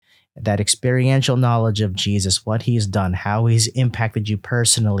that experiential knowledge of Jesus, what he's done, how he's impacted you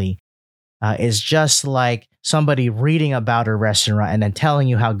personally, is just like somebody reading about a restaurant and then telling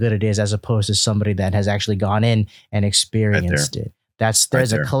you how good it is, as opposed to somebody that has actually gone in and experienced it.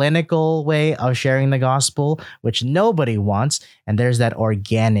 There's a clinical way of sharing the gospel, which nobody wants, and there's that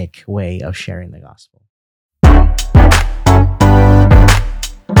organic way of sharing the gospel.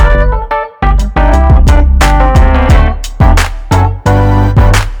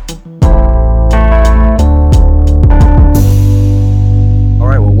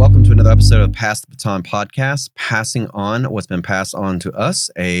 Welcome to another episode of Pass the Baton Podcast, passing on what's been passed on to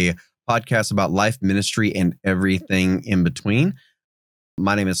us, a podcast about life, ministry, and everything in between.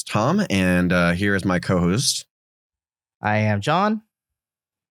 My name is Tom, and here is my co-host. I am John.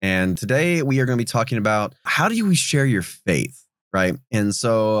 And today we are going to be talking about how do we share your faith, right? And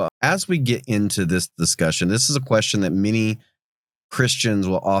so as we get into this discussion, this is a question that many Christians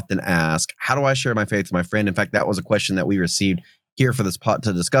will often ask. How do I share my faith with my friend? In fact, that was a question that we received here for this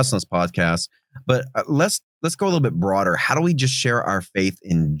to discuss on this podcast. But let's go a little bit broader. How do we just share our faith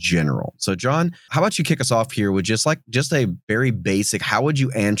in general? So, John, how about you kick us off here with just a very basic, how would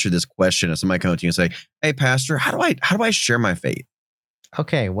you answer this question if somebody comes to you and say, "Hey, Pastor, how do I share my faith?"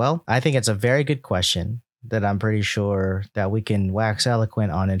 Okay, well, I think it's a very good question that I'm pretty sure that we can wax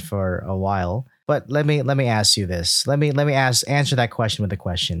eloquent on it for a while. But let me ask you this. Let me answer that question with a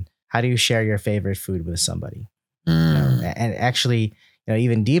question. How do you share your favorite food with somebody? And actually,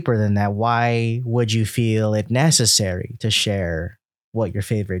 even deeper than that, why would you feel it necessary to share what your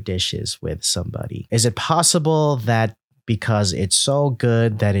favorite dish is with somebody? Is it possible that because it's so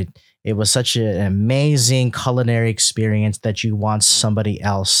good that it was such an amazing culinary experience that you want somebody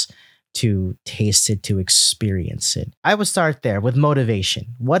else to taste it, to experience it? I would start there with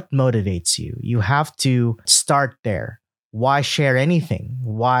motivation. What motivates you? You have to start there. Why share anything?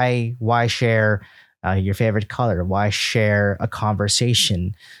 Why share your favorite color? Why share a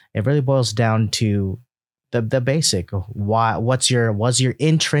conversation? It really boils down to the basic. What's your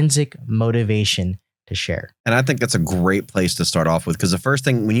intrinsic motivation to share? And I think that's a great place to start off with, because the first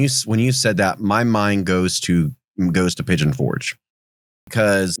thing when you said that, my mind goes to Pigeon Forge,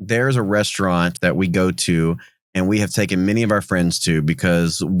 because there's a restaurant that we go to and we have taken many of our friends to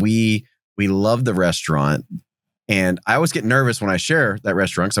because we love the restaurant. And I always get nervous when I share that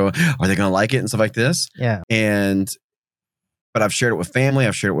restaurant. So are they going to like it and stuff like this? Yeah. But I've shared it with family.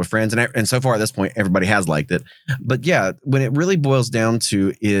 I've shared it with friends. And so far at this point, everybody has liked it. But yeah, when it really boils down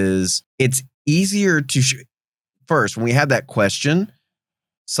to is it's easier to first, when we have that question,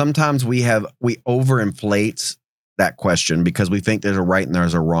 sometimes we overinflate that question because we think there's a right and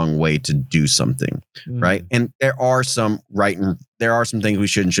there's a wrong way to do something. Right. And there are some things we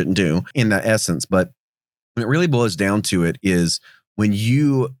should and shouldn't do in that essence. But when it really boils down to it is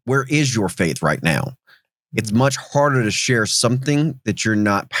where is your faith right now? It's much harder to share something that you're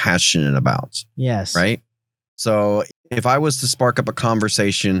not passionate about. Yes. Right. So if I was to spark up a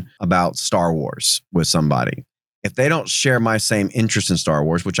conversation about Star Wars with somebody, if they don't share my same interest in Star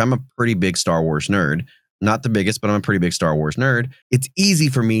Wars, which I'm a pretty big Star Wars nerd, not the biggest, but I'm a pretty big Star Wars nerd. It's easy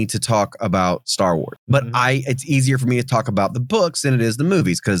for me to talk about Star Wars, but it's easier for me to talk about the books than it is the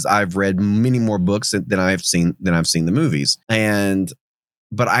movies, because I've read many more books than I've seen the movies.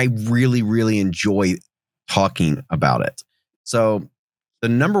 But I really, really enjoy talking about it. So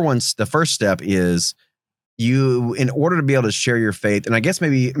the first step is in order to be able to share your faith, and I guess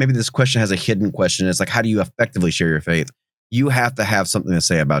maybe this question has a hidden question. It's like, how do you effectively share your faith? You have to have something to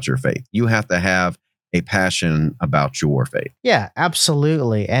say about your faith. You have to have a passion about your faith. Yeah,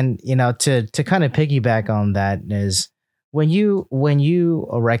 absolutely. And to kind of piggyback on that is when you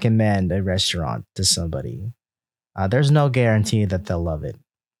recommend a restaurant to somebody, there's no guarantee that they'll love it,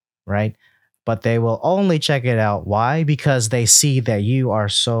 right? But they will only check it out. Why? Because they see that you are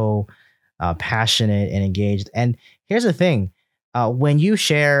so passionate and engaged. And here's the thing: when you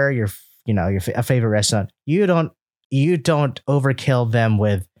share your favorite restaurant, you don't overkill them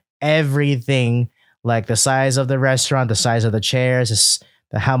with everything. Like the size of the restaurant, the size of the chairs,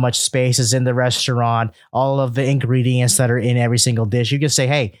 how much space is in the restaurant, all of the ingredients that are in every single dish. You can say,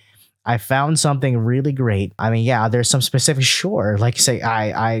 hey, I found something really great. I mean, yeah, there's some specific, sure. Like say,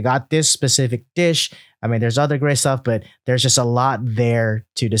 I got this specific dish. I mean, there's other great stuff, but there's just a lot there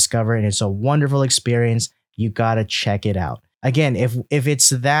to discover. And it's a wonderful experience. You got to check it out. Again, if it's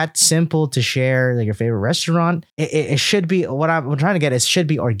that simple to share like your favorite restaurant, it should be, what I'm trying to get is, should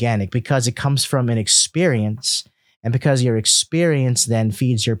be organic, because it comes from an experience, and because your experience then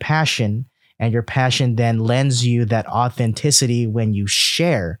feeds your passion, and your passion then lends you that authenticity when you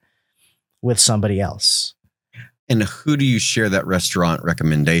share with somebody else. And who do you share that restaurant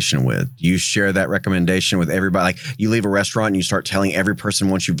recommendation with? Do you share that recommendation with everybody? Like you leave a restaurant and you start telling every person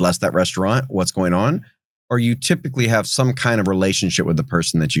once you've left that restaurant what's going on? Or you typically have some kind of relationship with the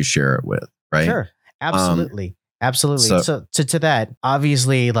person that you share it with, right? Sure. Um, Absolutely. Absolutely. so So to that,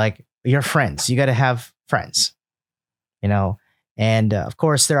 obviously, like your friends, you got to have friends, you know, and of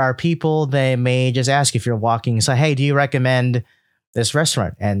course there are people they may just ask if you're walking and say, hey, do you recommend this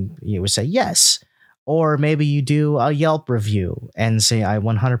restaurant? And you would say yes. Or maybe you do a Yelp review and say, I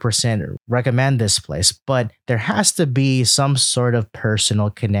 100% recommend this place, but there has to be some sort of personal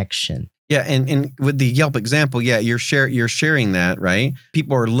connection. yeah, and with the Yelp example, yeah, you're sharing that, right?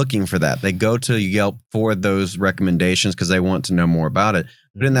 People are looking for that. They go to Yelp for those recommendations because they want to know more about it.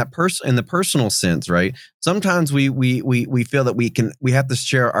 But in that in the personal sense, right? Sometimes we feel that we have to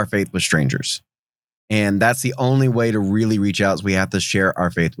share our faith with strangers. And that's the only way to really reach out is we have to share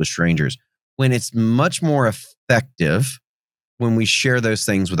our faith with strangers. When it's much more effective when we share those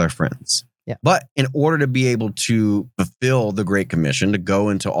things with our friends. Yeah. But in order to be able to fulfill the Great Commission, to go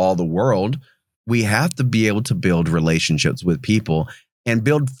into all the world, we have to be able to build relationships with people and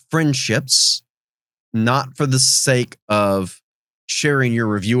build friendships, not for the sake of sharing your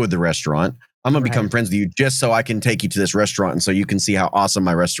review of the restaurant. I'm going to become friends with you just so I can take you to this restaurant and so you can see how awesome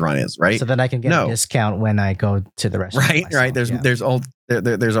my restaurant is, right? So that I can get a discount when I go to the restaurant. Right.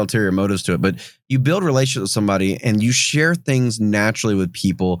 There's ulterior motives to it, but you build relationships with somebody and you share things naturally with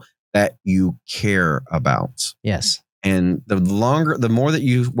people that you care about. Yes. And the more that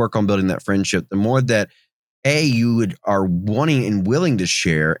you work on building that friendship, the more that are wanting and willing to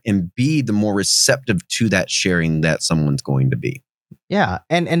share, and B, the more receptive to that sharing that someone's going to be. Yeah.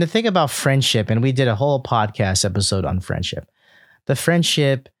 And the thing about friendship, and we did a whole podcast episode on friendship. The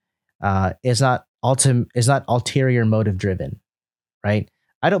friendship is not ulterior motive driven, right?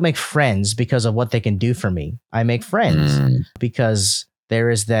 I don't make friends because of what they can do for me. I make friends because there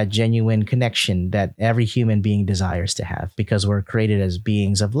is that genuine connection that every human being desires to have because we're created as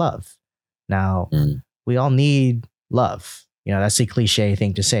beings of love. Now, we all need love. You know, that's a cliche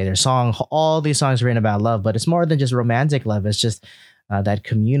thing to say. All these songs written about love, but it's more than just romantic love. It's just that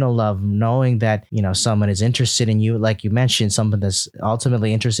communal love, knowing that, you know, someone is interested in you. Like you mentioned, someone that's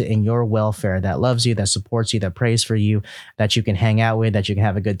ultimately interested in your welfare, that loves you, that supports you, that prays for you, that you can hang out with, that you can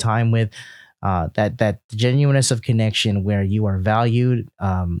have a good time with. That genuineness of connection where you are valued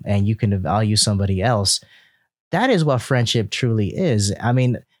and you can value somebody else. That is what friendship truly is. I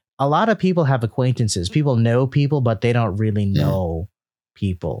mean, a lot of people have acquaintances. People know people, but they don't really know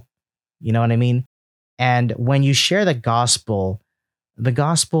people. You know what I mean? And when you share the gospel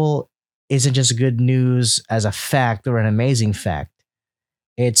isn't just good news as a fact or an amazing fact.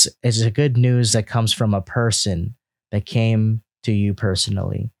 It's a good news that comes from a person that came to you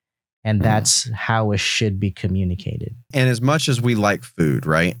personally. And that's how it should be communicated. And as much as we like food,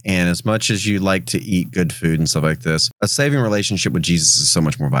 right? And as much as you like to eat good food and stuff like this, a saving relationship with Jesus is so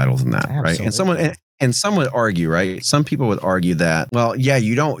much more vital than that, right? And some would argue, right? Some people would argue that, well, yeah,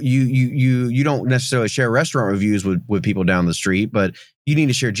 you don't necessarily share restaurant reviews with people down the street, but you need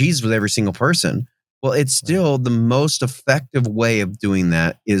to share Jesus with every single person. Well, it's still the most effective way of doing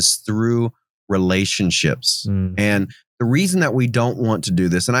that is through relationships. And the reason that we don't want to do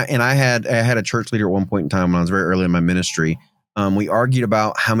this, and I had a church leader at one point in time when I was very early in my ministry. We argued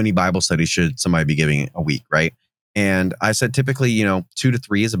about how many Bible studies should somebody be giving a week, right? And I said, typically, 2 to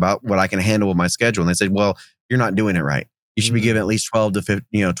 3 is about what I can handle with my schedule. And they said, well, you're not doing it right. You should be giving at least 12 to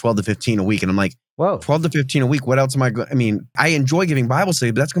 15 a week. And I'm like, whoa, 12 to 15 a week. What else am I going? I mean, I enjoy giving Bible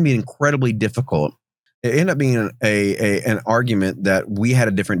study, but that's going to be incredibly difficult. It ended up being an argument that we had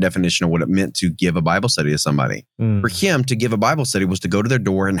a different definition of what it meant to give a Bible study to somebody. For him, to give a Bible study was to go to their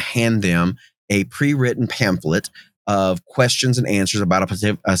door and hand them a pre-written pamphlet of questions and answers about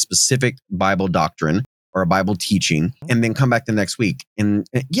a specific Bible doctrine or a Bible teaching, and then come back the next week. And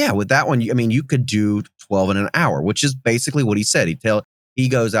yeah, with that one, you could do 12 in an hour, which is basically what he said. He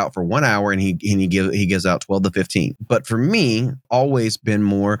goes out for 1 hour and he gives out 12 to 15. But for me, always been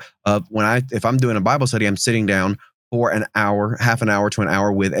more of if I'm doing a Bible study, I'm sitting down for an hour, half an hour to an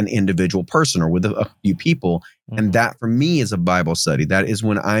hour with an individual person or with a few people. And that for me is a Bible study. That is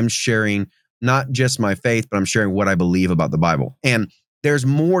when I'm sharing not just my faith, but I'm sharing what I believe about the Bible. And there's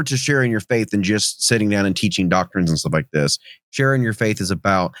more to sharing your faith than just sitting down and teaching doctrines and stuff like this. Sharing your faith is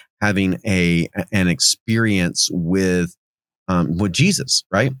about having an experience with Jesus,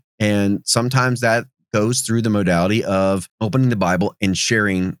 right? And sometimes that goes through the modality of opening the Bible and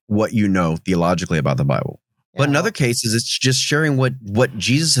sharing what you know theologically about the Bible. Yeah. But in other cases, it's just sharing what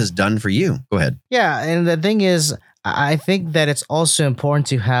Jesus has done for you. Go ahead. Yeah, and the thing is, I think that it's also important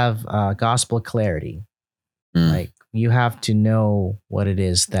to have gospel clarity. Mm. Like, you have to know what it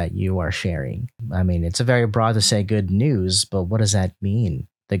is that you are sharing. I mean, it's a very broad to say good news, but what does that mean?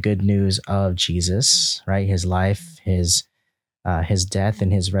 The good news of Jesus, right? His life, his death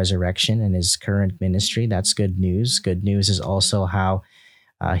and his resurrection and his current ministry. That's good news. Good news is also how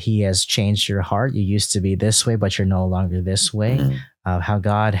he has changed your heart. You used to be this way, but you're no longer this way. Mm. How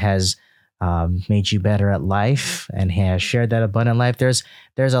God has made you better at life and has shared that abundant life. There's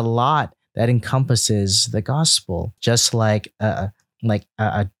a lot that encompasses the gospel, just like a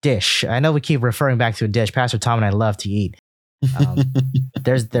dish. I know we keep referring back to a dish. Pastor Tom and I love to eat. Um,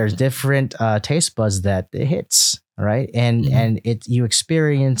 there's different taste buds that it hits, right? And it you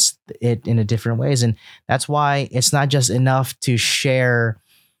experience it in a different ways, and that's why it's not just enough to share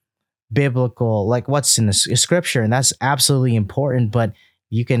biblical, like what's in the scripture, and that's absolutely important. But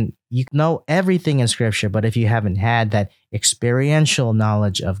you know everything in scripture, but if you haven't had that experiential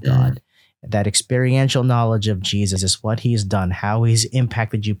knowledge of God, that experiential knowledge of Jesus, what he's done, how he's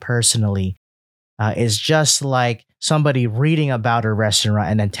impacted you personally, is just like somebody reading about a restaurant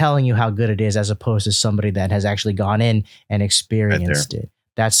and then telling you how good it is, as opposed to somebody that has actually gone in and experienced it.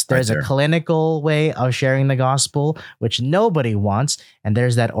 There's a clinical way of sharing the gospel, which nobody wants, and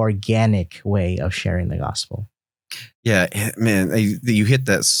there's that organic way of sharing the gospel. Yeah, man, you hit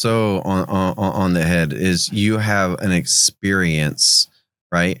that so on the head. Is you have an experience,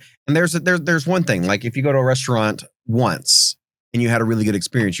 right? And there's one thing, like if you go to a restaurant once and you had a really good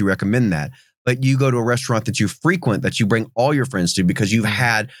experience, you recommend that. But you go to a restaurant that you frequent, that you bring all your friends to, because you've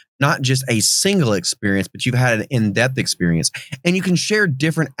had not just a single experience, but you've had an in-depth experience, and you can share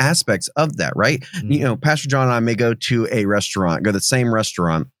different aspects of that, right? Mm. You know, Pastor John and I may go to a restaurant, go to the same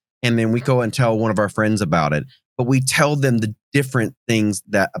restaurant, and then we go and tell one of our friends about it. But we tell them the different things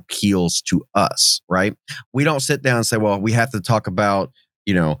that appeals to us, right? We don't sit down and say, well, we have to talk about,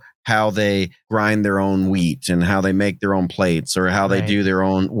 you know, how they grind their own wheat and how they make their own plates, or how they do their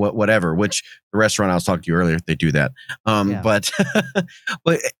own whatever, which the restaurant I was talking to you earlier, they do that. But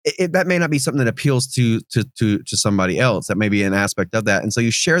that may not be something that appeals to somebody else. That may be an aspect of that. And so you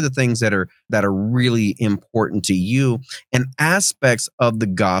share the things that are really important to you, and aspects of the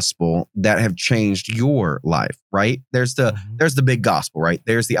gospel that have changed your life, right? There's the big gospel, right?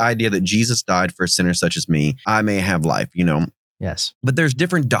 There's the idea that Jesus died for a sinner such as me. I may have life, you know. Yes. But there's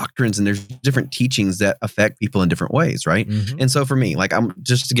different doctrines and there's different teachings that affect people in different ways, right? Mm-hmm. And so for me, like, I'm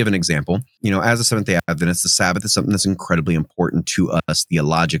just to give an example, you know, as a Seventh-day Adventist, the Sabbath is something that's incredibly important to us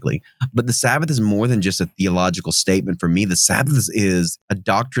theologically. But the Sabbath is more than just a theological statement for me. The Sabbath is a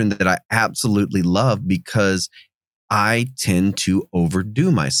doctrine that I absolutely love, because I tend to overdo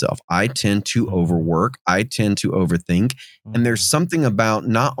myself. I tend to overwork. I tend to overthink. And there's something about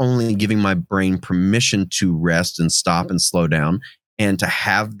not only giving my brain permission to rest and stop and slow down and to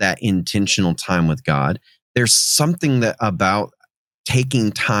have that intentional time with God. There's something that about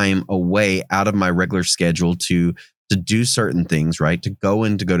taking time away out of my regular schedule to do certain things, right? To go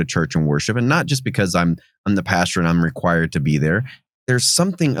to church and worship, and not just because I'm the pastor and I'm required to be there. There's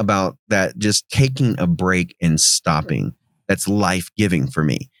something about that, just taking a break and stopping, that's life-giving for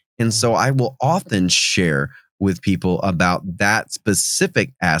me. And so I will often share with people about that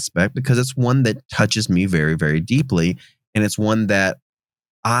specific aspect, because it's one that touches me very, very deeply. And it's one that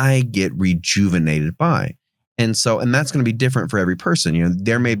I get rejuvenated by. And that's going to be different for every person. You know,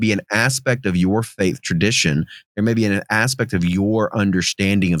 there may be an aspect of your faith tradition, there may be an aspect of your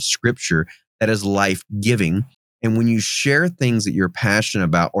understanding of scripture that is life-giving. And when you share things that you're passionate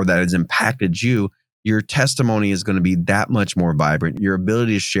about or that has impacted you, your testimony is going to be that much more vibrant. Your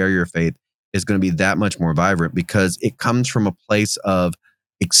ability to share your faith is going to be that much more vibrant, because it comes from a place of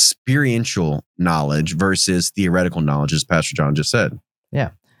experiential knowledge versus theoretical knowledge, as Pastor John just said.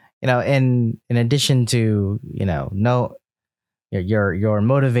 Yeah. You know, in addition to, you know your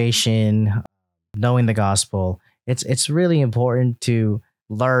motivation, knowing the gospel, it's really important to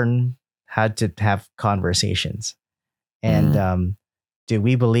learn how to have conversations. And do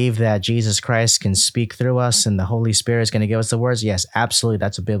we believe that Jesus Christ can speak through us and the Holy Spirit is going to give us the words? Yes, absolutely.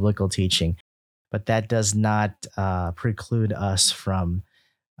 That's a biblical teaching. But that does not preclude us from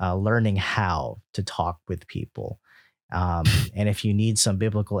learning how to talk with people. And if you need some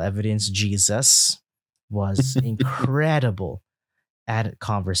biblical evidence, Jesus was incredible at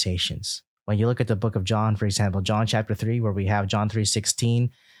conversations. When you look at the book of John, for example, John chapter 3, where we have John 3:16,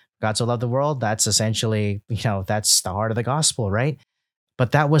 God so loved the world, that's essentially, that's the heart of the gospel, right?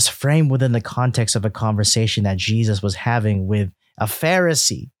 But that was framed within the context of a conversation that Jesus was having with a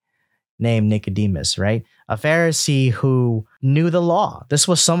Pharisee. named Nicodemus, right? A Pharisee who knew the law. This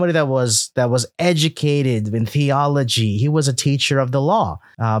was somebody that was educated in theology. He was a teacher of the law,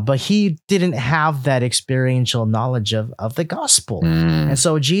 but he didn't have that experiential knowledge of the gospel. And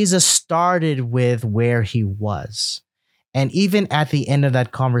so Jesus started with where he was. And even at the end of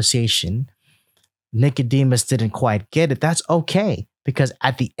that conversation, Nicodemus didn't quite get it. That's okay, because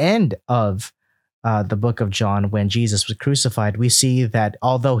at the end of the book of John, when Jesus was crucified, we see that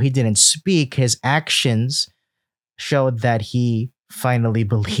although he didn't speak, his actions showed that he finally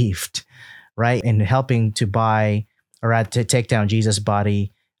believed, right? In helping to buy or to take down Jesus'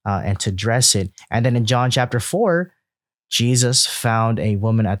 body and to dress it. And then in John chapter 4, Jesus found a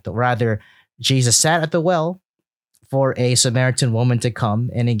woman Jesus sat at the well for a Samaritan woman to come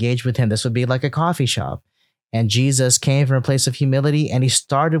and engage with him. This would be like a coffee shop. And Jesus came from a place of humility, and he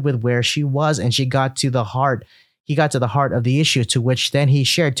started with where she was, and he got to the heart of the issue, to which then he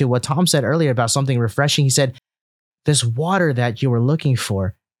shared to what Tom said earlier about something refreshing. He said, this water that you were looking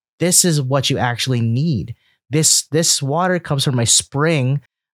for, this is what you actually need. This water comes from a spring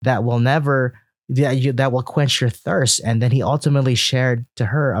that will quench your thirst. And then he ultimately shared to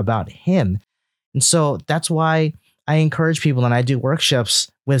her about him. And so that's why I encourage people, and I do workshops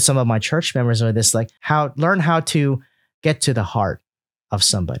with some of my church members on this, like learn how to get to the heart of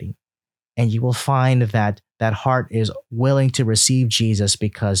somebody. And you will find that that heart is willing to receive Jesus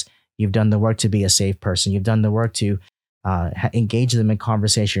because you've done the work to be a safe person. You've done the work to engage them in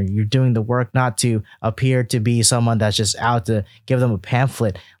conversation. You're doing the work not to appear to be someone that's just out to give them a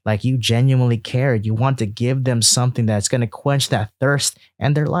pamphlet. Like, you genuinely care. You want to give them something that's going to quench that thirst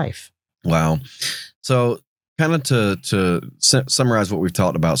in their life. Wow. So kind of to summarize what we've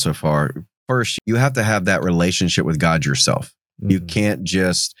talked about so far, first, you have to have that relationship with God yourself. Mm-hmm.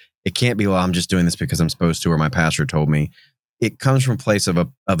 It can't be, well, I'm just doing this because I'm supposed to, or my pastor told me. It comes from a place of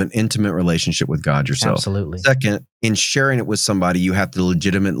an intimate relationship with God yourself. Absolutely. Second, in sharing it with somebody, you have to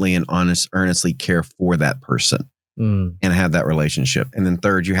legitimately and earnestly care for that person and have that relationship. And then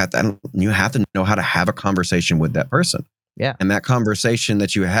third, you have to know how to have a conversation with that person. Yeah. And that conversation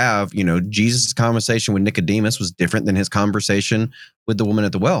that you have, Jesus' conversation with Nicodemus was different than his conversation with the woman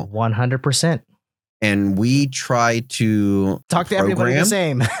at the well. 100%. And we try to talk to everybody the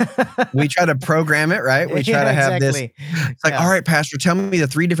same. We try to program it, right? We try to have exactly. this. It's like, all right, Pastor, tell me the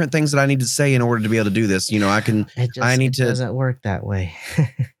 3 different things that I need to say in order to be able to do this. It doesn't work that way.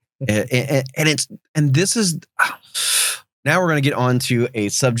 and this is. Now we're going to get on to a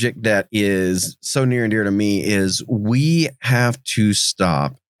subject that is so near and dear to me, is we have to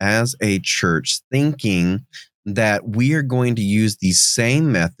stop as a church thinking that we are going to use these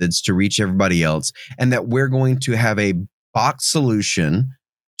same methods to reach everybody else, and that we're going to have a box solution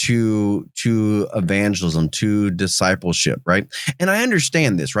to evangelism, to discipleship, right? And I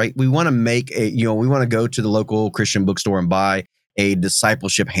understand this, right? We want to we want to go to the local Christian bookstore and buy a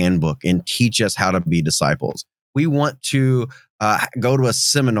discipleship handbook and teach us how to be disciples. We want to go to a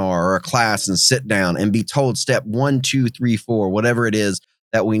seminar or a class and sit down and be told step 1, 2, 3, 4, whatever it is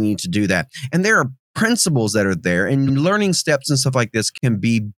that we need to do that. And there are principles that are there, and learning steps and stuff like this can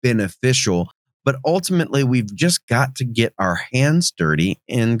be beneficial. But ultimately, we've just got to get our hands dirty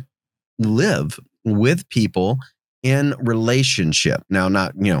and live with people in relationship. Now,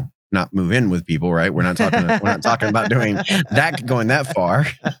 not move in with people, right? We're not talking about doing that, going that far.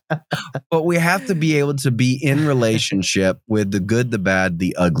 But we have to be able to be in relationship with the good, the bad,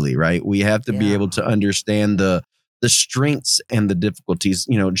 the ugly, right? We have to be able to understand the strengths and the difficulties.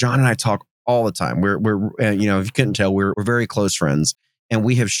 John and I talk all the time. We're if you couldn't tell, we're very close friends, and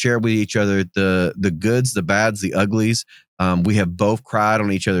we have shared with each other the goods, the bads, the uglies. We have both cried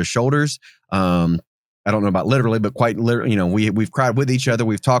on each other's shoulders. I don't know about literally, but quite literally. We've cried with each other.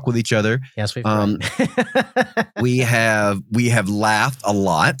 We've talked with each other. Yes, we've. we have laughed a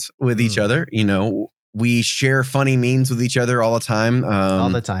lot with each other. We share funny memes with each other all the time. All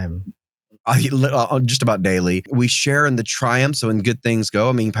the time. Just about daily. We share in the triumphs when good things go.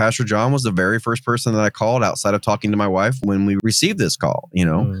 I mean, Pastor John was the very first person that I called outside of talking to my wife when we received this call.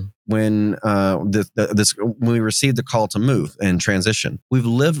 When we received the call to move and transition, we've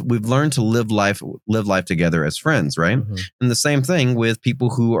learned to live life together as friends, right? Mm-hmm. And the same thing with people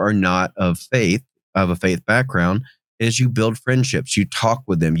who are not of a faith background is you build friendships, you talk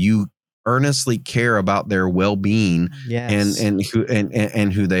with them, you earnestly care about their well-being. Yes. and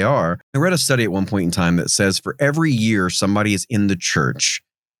who they are. I read a study at one point in time that says for every year somebody is in the church,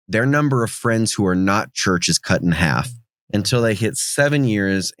 their number of friends who are not church is cut in half until they hit 7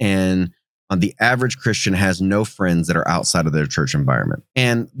 years, and the average Christian has no friends that are outside of their church environment.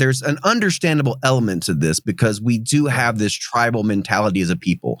 And there's an understandable element to this because we do have this tribal mentality as a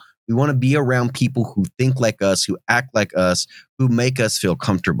people. We want to be around people who think like us, who act like us, who make us feel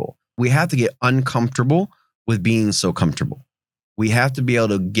comfortable. We have to get uncomfortable with being so comfortable. We have to be able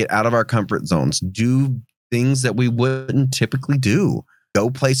to get out of our comfort zones, do things that we wouldn't typically do, go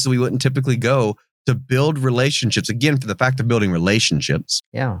places we wouldn't typically go to build relationships. Again, for the fact of building relationships.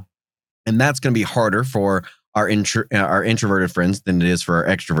 Yeah. And that's going to be harder for our introverted friends than it is for our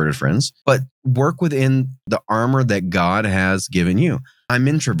extroverted friends. But work within the armor that God has given you. I'm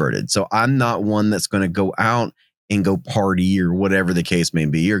introverted, so I'm not one that's going to go out and go party or whatever the case may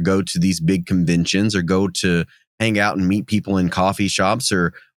be, or go to these big conventions, or go to hang out and meet people in coffee shops,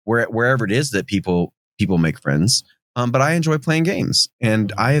 or wherever it is that people make friends. But I enjoy playing games,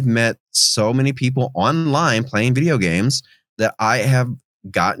 and I have met so many people online playing video games that I have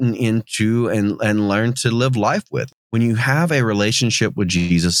gotten into and learned to live life with. When you have a relationship with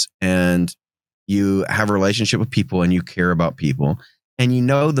Jesus, and you have a relationship with people, and you care about people, and you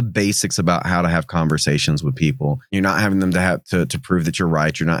know the basics about how to have conversations with people, you're not having them to have to prove that you're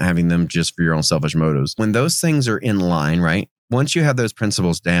right. You're not having them just for your own selfish motives. When those things are in line, right? Once you have those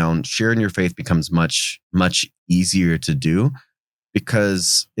principles down, sharing your faith becomes much, much easier to do,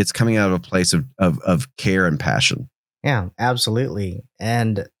 because it's coming out of a place of care and passion. Yeah, absolutely.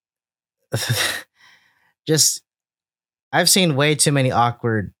 And just, I've seen way too many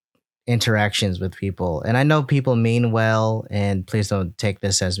awkward interactions with people. And I know people mean well, and please don't take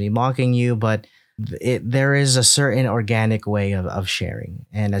this as me mocking you, but there is a certain organic way of sharing.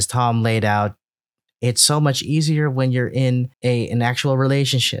 And as Tom laid out, it's so much easier when you're in an actual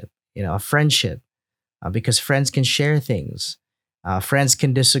relationship, a friendship, because friends can share things. Friends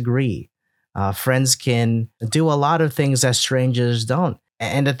can disagree. Friends can do a lot of things that strangers don't.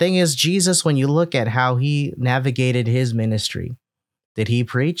 And the thing is, Jesus, when you look at how he navigated his ministry, did he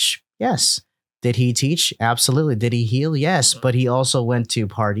preach? Yes. Did he teach? Absolutely. Did he heal? Yes. But he also went to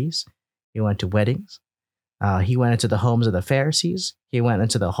parties. He went to weddings. He went into the homes of the Pharisees. He went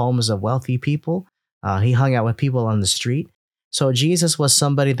into the homes of wealthy people. He hung out with people on the street. So Jesus was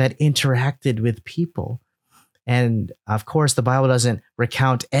somebody that interacted with people. And of course, the Bible doesn't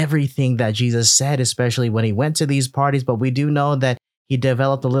recount everything that Jesus said, especially when he went to these parties. But we do know that he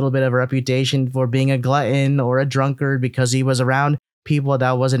developed a little bit of a reputation for being a glutton or a drunkard, because he was around people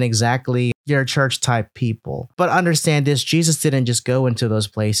that wasn't exactly your church type people. But understand this, Jesus didn't just go into those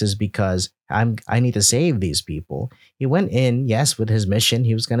places because I need to save these people. He went in, yes, with his mission.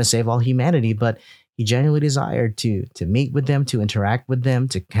 He was going to save all humanity, but he genuinely desired to meet with them, to interact with them,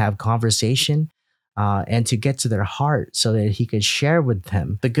 to have conversation, and to get to their heart so that he could share with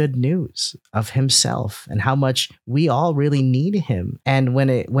them the good news of himself and how much we all really need him. And when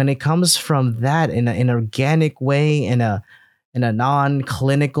it comes from that in an organic way, in a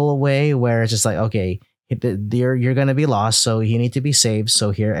non-clinical way, where it's just like, okay, you're going to be lost, so you need to be saved,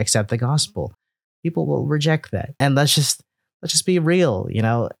 so here, accept the gospel. People will reject that. And let's just be real.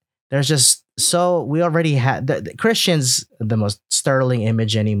 There's just, so we already had the Christians, the most sterling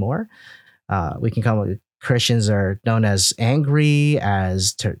image anymore. We can come with Christians are known as angry,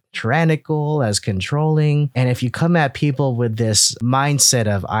 as tyrannical, as controlling. And if you come at people with this mindset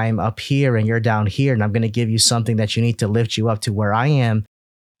of I'm up here and you're down here, and I'm going to give you something that you need to lift you up to where I am,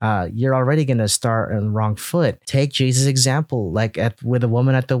 you're already going to start on the wrong foot. Take Jesus' example, like with a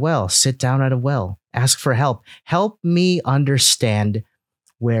woman at the well. Sit down at a well, ask for help. Help me understand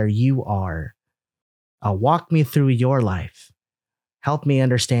where you are. Walk me through your life. Help me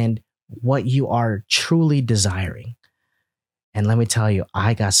understand what you are truly desiring. And let me tell you,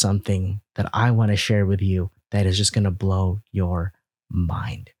 I got something that I want to share with you that is just going to blow your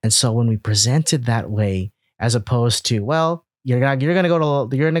mind. And so when we present it that way, as opposed to, well, you're gonna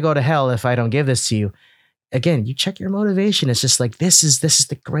go to hell if I don't give this to you. Again, you check your motivation. It's just like, this is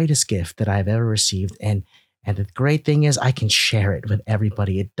the greatest gift that I've ever received. And the great thing is I can share it with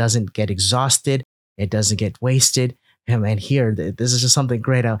everybody. It doesn't get exhausted. It doesn't get wasted. And here, this is just something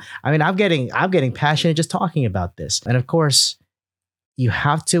great. I mean, I'm getting passionate just talking about this. And of course, you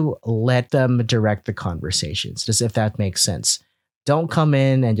have to let them direct the conversations, just if that makes sense. Don't come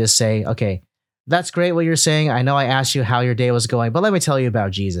in and just say, okay, that's great what you're saying. I know I asked you how your day was going, but let me tell you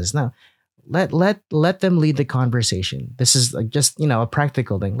about Jesus. No, let them lead the conversation. This is like just, a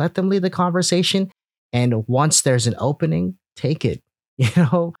practical thing. Let them lead the conversation. And once there's an opening, take it.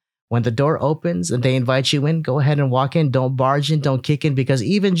 When the door opens and they invite you in, go ahead and walk in. Don't barge in, don't kick in, because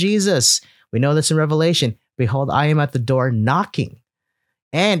even Jesus, we know this in Revelation, behold, I am at the door knocking.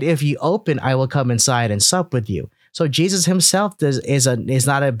 And if you open, I will come inside and sup with you. So Jesus himself is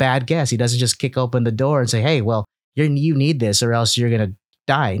not a bad guest. He doesn't just kick open the door and say, hey, well, you need this or else you're going to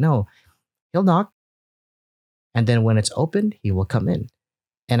die. No, he'll knock. And then when it's opened, he will come in.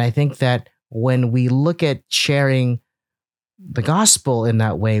 And I think that when we look at sharing the gospel in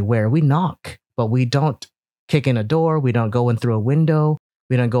that way, where we knock, but we don't kick in a door, we don't go in through a window,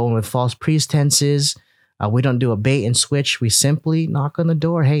 we don't go in with false pretenses, we don't do a bait and switch. We simply knock on the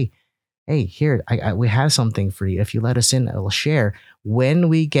door. Hey, here, we have something for you. If you let us in, I'll share. When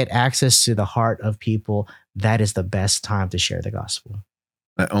we get access to the heart of people, that is the best time to share the gospel.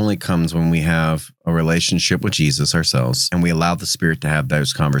 That only comes when we have a relationship with Jesus ourselves and we allow the Spirit to have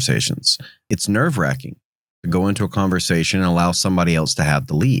those conversations. It's nerve-wracking to go into a conversation and allow somebody else to have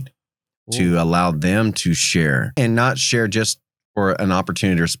the lead, to allow them to share and not share just for an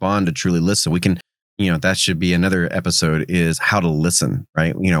opportunity to respond, to truly listen. We can, that should be another episode, is how to listen,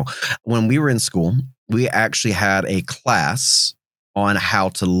 right? When we were in school, we actually had a class on how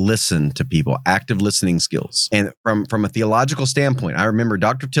to listen to people, active listening skills. And from a theological standpoint, I remember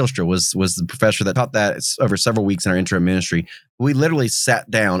Dr. Tilstra was the professor that taught that over several weeks in our intro ministry. We literally sat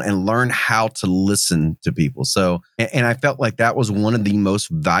down and learned how to listen to people. So, and I felt like that was one of the most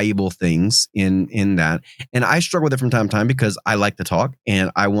valuable things in that. And I struggle with it from time to time because I like to talk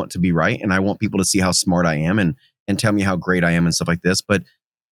and I want to be right. And I want people to see how smart I am and tell me how great I am and stuff like this. But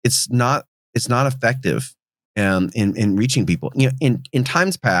it's not effective in reaching people. In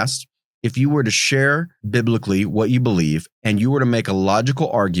times past, if you were to share biblically what you believe and you were to make a logical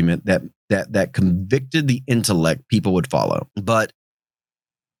argument that convicted the intellect, people would follow. But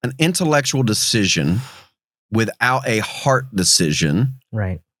an intellectual decision without a heart decision,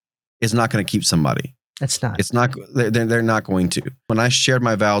 right, is not going to keep somebody. It's not. It's not. They're not going to. When I shared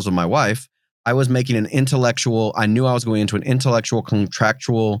my vows with my wife, I was making an intellectual. I knew I was going into an intellectual,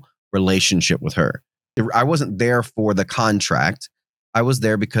 contractual relationship with her. I wasn't there for the contract. I was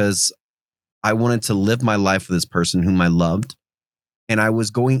there because I wanted to live my life with this person whom I loved. And I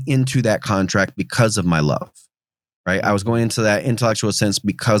was going into that contract because of my love, right? I was going into that intellectual sense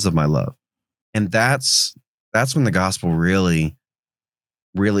because of my love. And that's when the gospel really,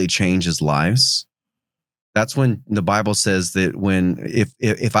 really changes lives. That's when the Bible says that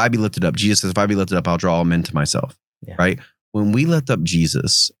if I be lifted up, Jesus says, if I be lifted up, I'll draw all men to myself, right? When we lift up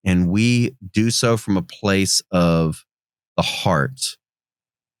Jesus and we do so from a place of the heart,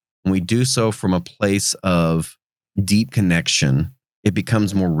 when we do so from a place of deep connection, it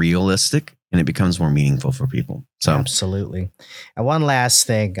becomes more realistic and it becomes more meaningful for people. So absolutely. And one last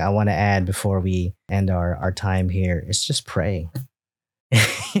thing I want to add before we end our time here is just pray.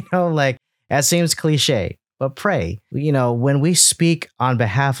 Like that seems cliche, but pray. When we speak on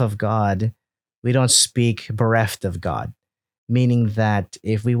behalf of God, we don't speak bereft of God. Meaning that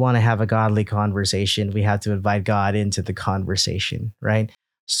if we want to have a godly conversation, we have to invite God into the conversation, right?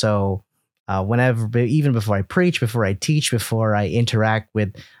 So whenever, even before I preach, before I teach, before I interact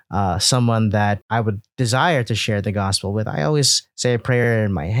with someone that I would desire to share the gospel with, I always say a prayer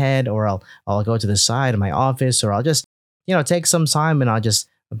in my head, or I'll go to the side of my office, or I'll just, take some time and I'll just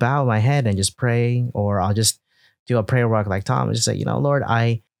bow my head and just pray, or I'll just do a prayer walk like Tom and just say, Lord,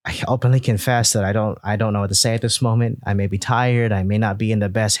 I openly confess that I don't know what to say at this moment. I may be tired. I may not be in the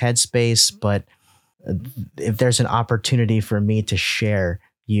best headspace, but if there's an opportunity for me to share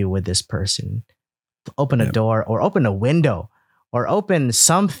you with this person, open a door or open a window or open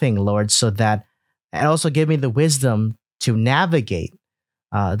something, Lord, so that, and also give me the wisdom to navigate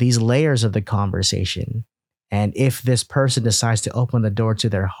these layers of the conversation. And if this person decides to open the door to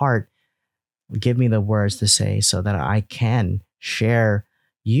their heart, give me the words to say so that I can share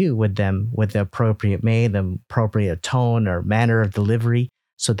you with them with the appropriate tone or manner of delivery,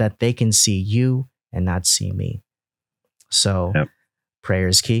 so that they can see you and not see me. So prayer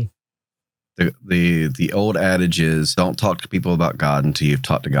is key. The old adage is, don't talk to people about God until you've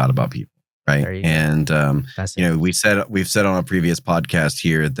talked to God about people, right? And we've said on a previous podcast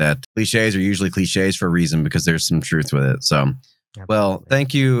here that cliches are usually cliches for a reason, because there's some truth with it. So well,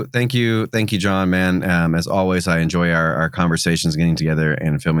 thank you, John, man. As always, I enjoy our conversations, getting together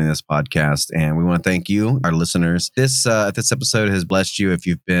and filming this podcast. And we want to thank you, our listeners. If this episode has blessed you, if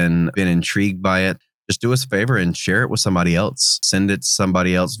you've been intrigued by it, just do us a favor and share it with somebody else. Send it to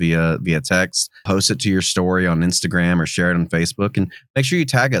somebody else via text. Post it to your story on Instagram or share it on Facebook, and make sure you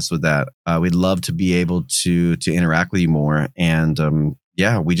tag us with that. We'd love to be able to interact with you more. And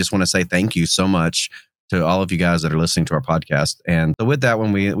we just want to say thank you so much to all of you guys that are listening to our podcast. And so with that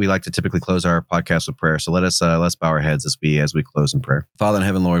one, we like to typically close our podcast with prayer. So let's bow our heads as we close in prayer. Father in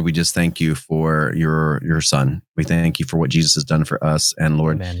heaven, Lord, we just thank you for your son. We thank you for what Jesus has done for us. And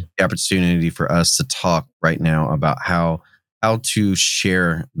Lord, Amen. The opportunity for us to talk right now about how how to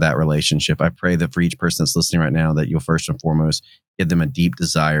share that relationship. I pray that for each person that's listening right now, that you'll first and foremost give them a deep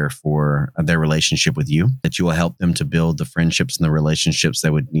desire for their relationship with you, that you will help them to build the friendships and the relationships they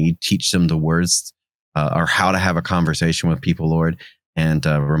would need, teach them the words or how to have a conversation with people, Lord, and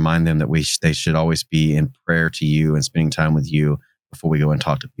remind them that they should always be in prayer to you and spending time with you before we go and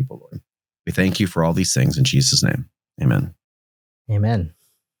talk to people, Lord. We thank you for all these things in Jesus' name. Amen. Amen.